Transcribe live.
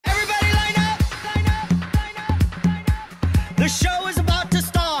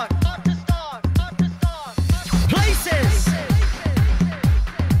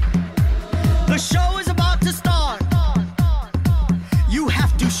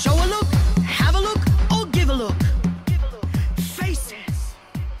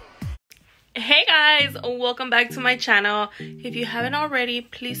welcome back to my channel. If you haven't already,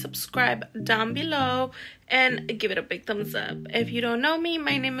 please subscribe down below and give it a big thumbs up. If you don't know me,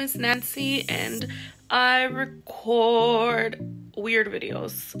 my name is Nancy and I record weird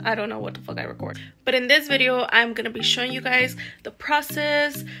videos. I don't know what the fuck I record, but in this video I'm gonna be showing you guys the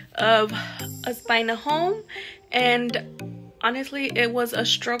process of us buying a home, and honestly it was a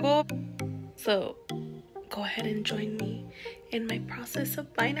struggle, so go ahead and join me in my process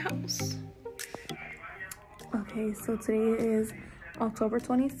of buying a house. Okay, so today is October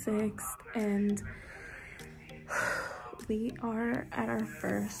 26th and we are at our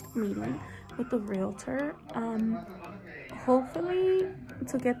first meeting with the realtor. Hopefully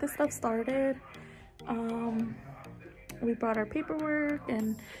to get this stuff started, we brought our paperwork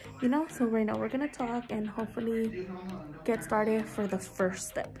and so right now we're gonna talk and hopefully get started for the first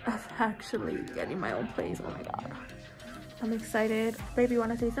step of actually getting my own place. Oh my god, I'm excited. Baby, you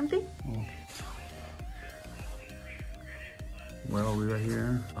want to say something? Well, we are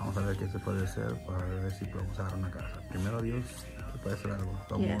here. Vamos a ver qué se puede hacer para ver si podemos agarrar una casa. Primero Dios, se puede hacer algo.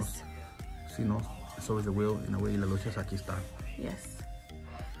 Vamos. Yes. Si no, it's always the will, and the way, y las luchas aquí están. Yes.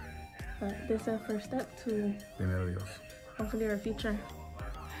 But this is our first step to Primero Dios. hopefully our future.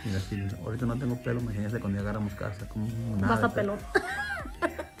 Mira, si ahorita no tengo pelo, imagínense cuando ya agarramos casa. Como nada. Baja pelo.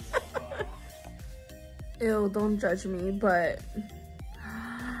 Ew, don't judge me, but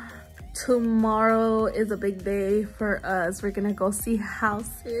tomorrow is a big day for us. We're gonna go see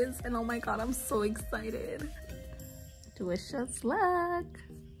houses and oh my god, I'm so excited. Wish us luck.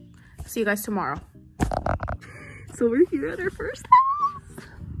 See you guys tomorrow. So we're here at our first house.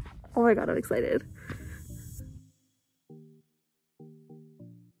 Oh my god, I'm excited.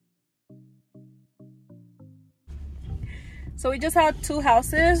 So we just had two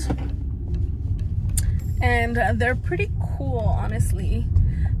houses and they're pretty cool, honestly.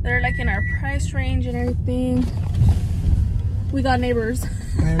 They're like in our price range and everything. We got neighbors.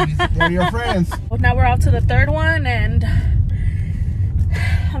 They're your friends. Well, now we're off to the third one and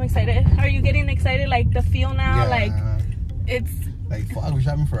I'm excited. Are you getting excited? Like the feel now? Yeah. Like it's like fuck, we're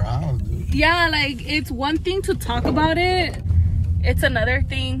shopping for a house, dude. Yeah, like it's one thing to talk about it. It's another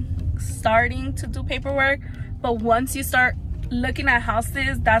thing starting to do paperwork. But once you start looking at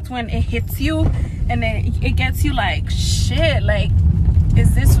houses, that's when it hits you and it gets you like, shit, like,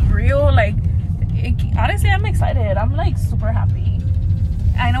 is this real? Like, honestly, I'm excited. I'm like super happy.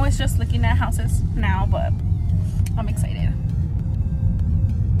 I know it's just looking at houses now, but I'm excited.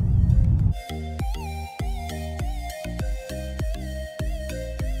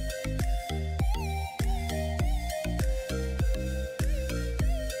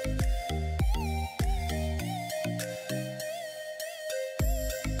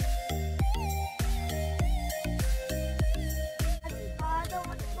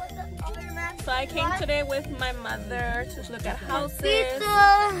 So I came today with my mother to look at houses,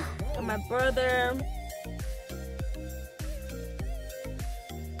 and my brother.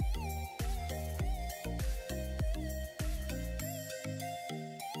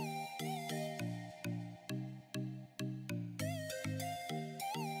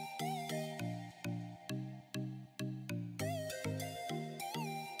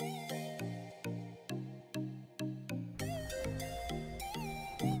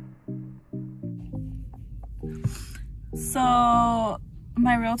 So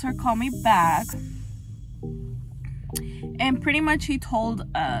my realtor called me back and pretty much he told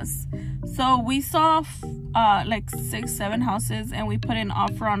us, so we saw like 6-7 houses and we put an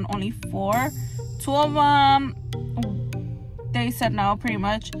offer on only 4. 2 of them they said no pretty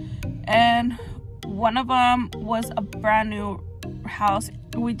much, and one of them was a brand new house.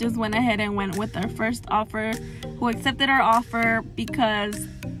 We just went ahead and went with our first offer, who accepted our offer because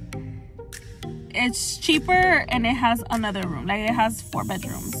it's cheaper and it has another room. Like it has 4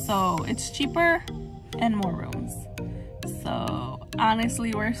 bedrooms, so it's cheaper and more rooms. So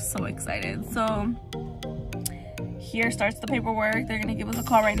honestly, we're so excited. So here starts the paperwork. They're gonna give us a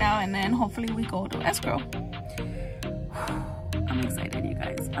call right now and then hopefully we go to escrow. I'm excited, you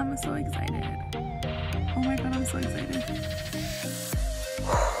guys. I'm so excited. Oh my god, I'm so excited.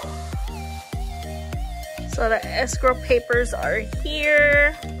 So the escrow papers are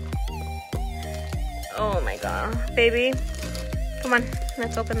here. Oh my god, baby, come on,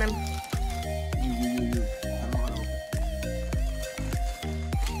 let's open them.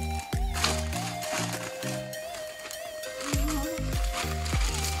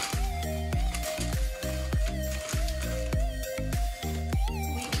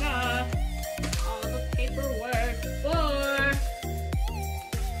 We got all the paperwork for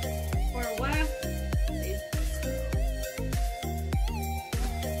what?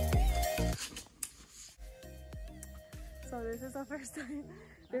 first time.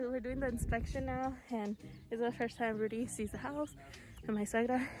 We're doing the inspection now, and it's the first time Rudy sees the house, and my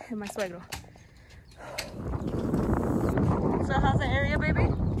suegra and my suegro. So how's the area, baby?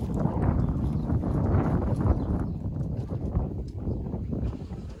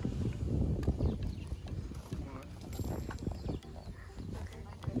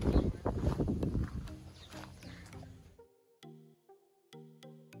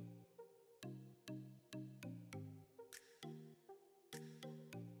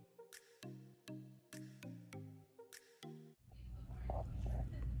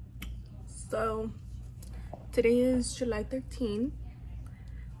 So today is July 13th.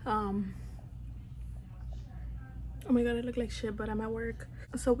 Oh my god, I look like shit, but I'm at work.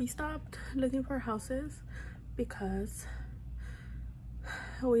 So we stopped looking for houses because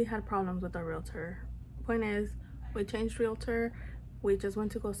we had problems with our realtor. Point is, we changed realtor. We just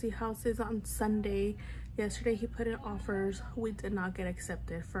went to go see houses on Sunday. Yesterday he put in offers. We did not get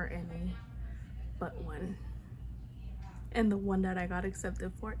accepted for any but one. And the one that I got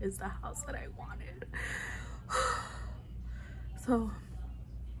accepted for is the house that I wanted. So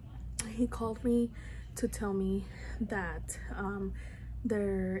he called me to tell me that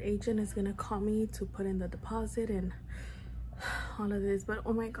their agent is gonna call me to put in the deposit and all of this. But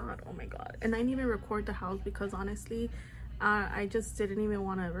oh my god, and I didn't even record the house because honestly I just didn't even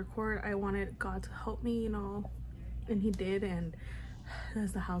want to record. I wanted God to help me, you know, and he did, and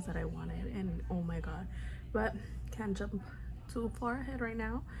that's the house that I wanted. And oh my god, but can't jump too far ahead right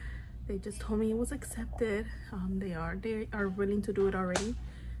now. They just told me it was accepted. They are willing to do it already,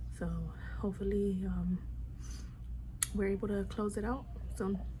 so hopefully we're able to close it out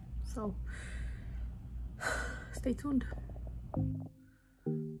soon. So stay tuned.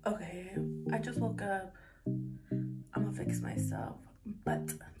 Okay, I just woke up. I'm gonna fix myself,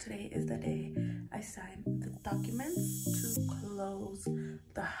 but today is the day I signed the documents to close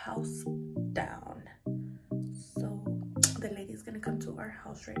the house down. So the lady's gonna come to our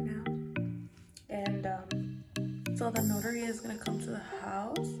house right now, and so the notary is gonna come to the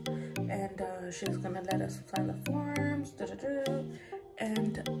house, and she's gonna let us sign the forms,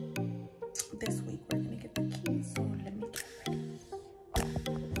 and this week we're gonna get the keys. So let me get ready.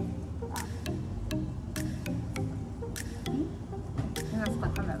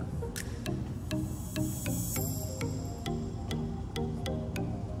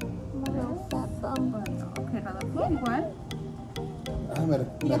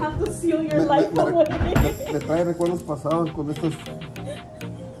 You have to seal your life away. Me trae recuerdos pasados con estos.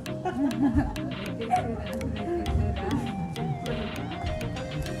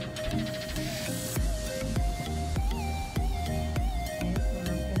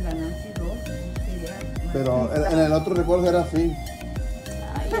 Pero en el otro recuerdo era así.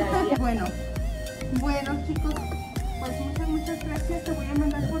 Bueno chicos, pues muchas gracias. Te voy a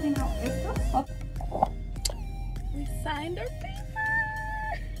mandar por estos. We signed our paper.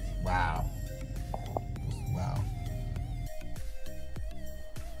 Wow. Wow.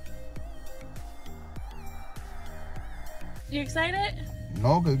 You excited?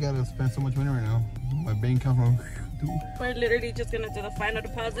 No, because you gotta spend so much money right now. My bank account. We're literally just gonna do the final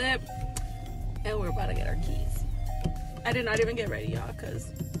deposit, and we're about to get our keys. I did not even get ready, y'all,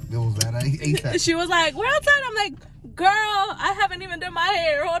 because It was that ASAP. she was like, we're outside. I'm like, girl, I haven't even done my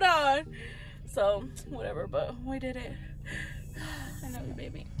hair. Hold on. So, whatever, but we did it. I love you,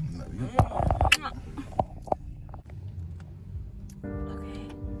 baby. Love you. Okay.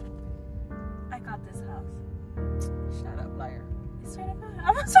 I got this house. Shut up, liar. I swear to God,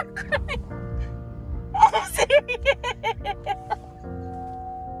 I'm gonna start crying. I'm serious.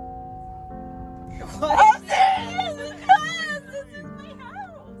 I'm serious because this is my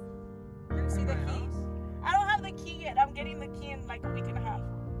house. Let me see the keys. I don't have the key yet. I'm getting the key in like a week and a half.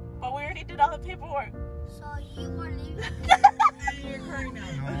 But we already did all the paperwork. So you were leaving. You're crying now.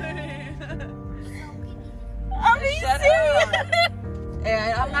 I'm being Shut serious.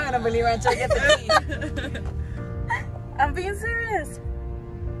 Hey, I'm not gonna believe it until I get the keys. I'm being serious.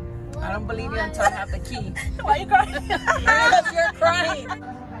 I don't believe you until I have the key. Why are you crying? Because you're crying.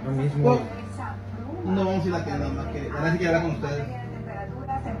 Lo mismo. No vamos a ir a la tienda más que. La verdad que hablar con ustedes.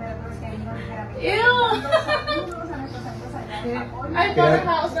 Ew. I bought a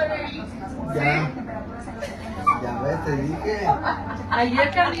house already. Ya. Ya ves, te dije.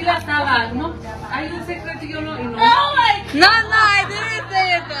 Ayer Camila estaba, no, hay un secreto y yo no, y no. Oh my God. No, I didn't say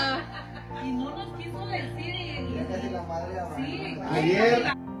it though. Y no nos quiso decir y Casi la madre a sí.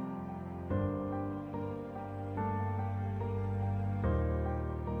 Ayer.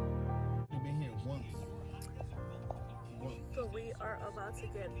 So we are about to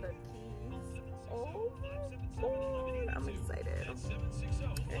get the keys Oh, I'm excited.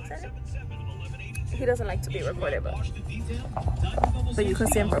 You're excited? He doesn't like to be recorded, but you can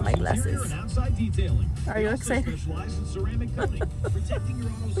see him from my glasses. Are you excited?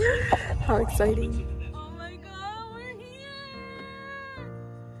 How exciting. Oh my god, we're here!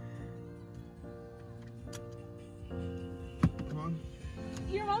 Come on.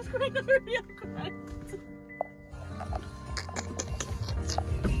 Your mom's crying over here.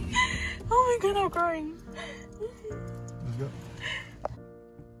 Oh my god, I'm crying. Let's go.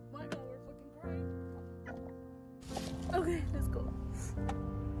 My god, we're fucking crying. Okay, let's go.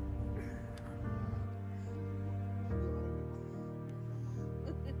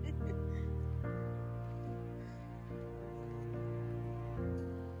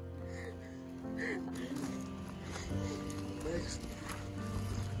 Next.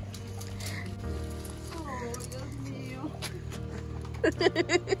 Oh, Dios mío.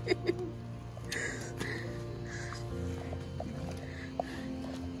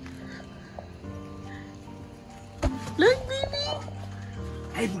 Look, baby.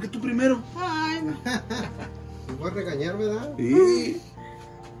 Ay, ¿por qué tú primero? Ay, Me voy a regañar, ¿verdad? Sí.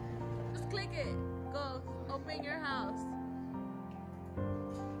 Just click it. Go. Open your house.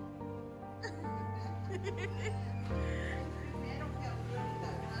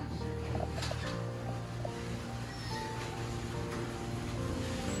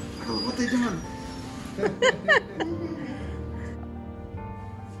 What are you doing?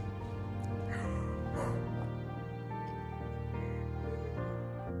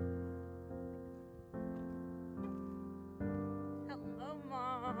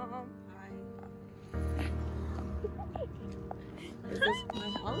 Hello, Mom. Hi. Is this my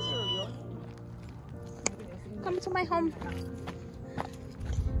house or your home? Come to my home.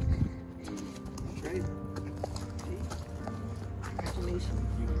 Right.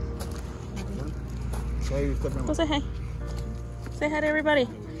 Hey, step in. Go say hi. Say hi to everybody.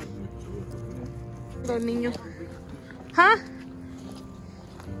 Los niños. Huh?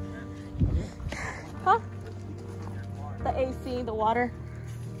 Huh? The AC, the water.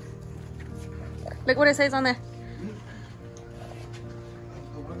 Look what it says on there.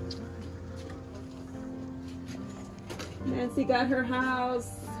 Nancy got her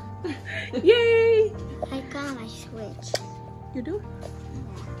house. Yay! I got my Switch. You do?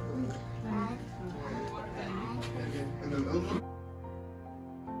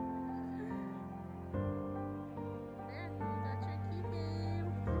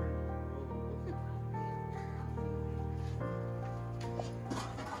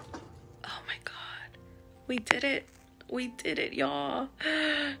 Oh my god. We did it. We did it, y'all.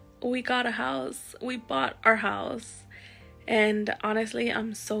 We got a house. We bought our house. And honestly,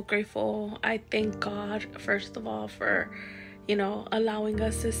 I'm so grateful. I thank God, first of all, for, you know, allowing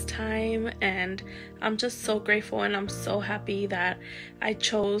us this time. And I'm just so grateful, and I'm so happy that I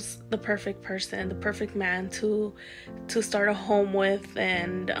chose the perfect person, the perfect man to start a home with.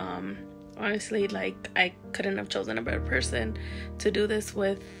 And honestly, like, I couldn't have chosen a better person to do this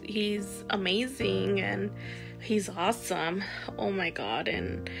with. He's amazing and he's awesome. Oh my god.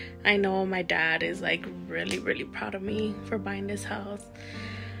 And I know my dad is like really, really proud of me for buying this house.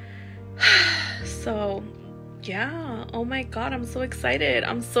 So yeah, oh my god, I'm so excited.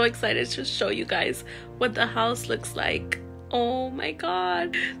 I'm so excited to show you guys what the house looks like. Oh my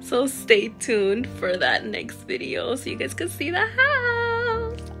god. So stay tuned for that next video so you guys can see the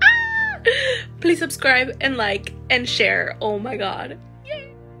house. Please subscribe and like and share. Oh my god.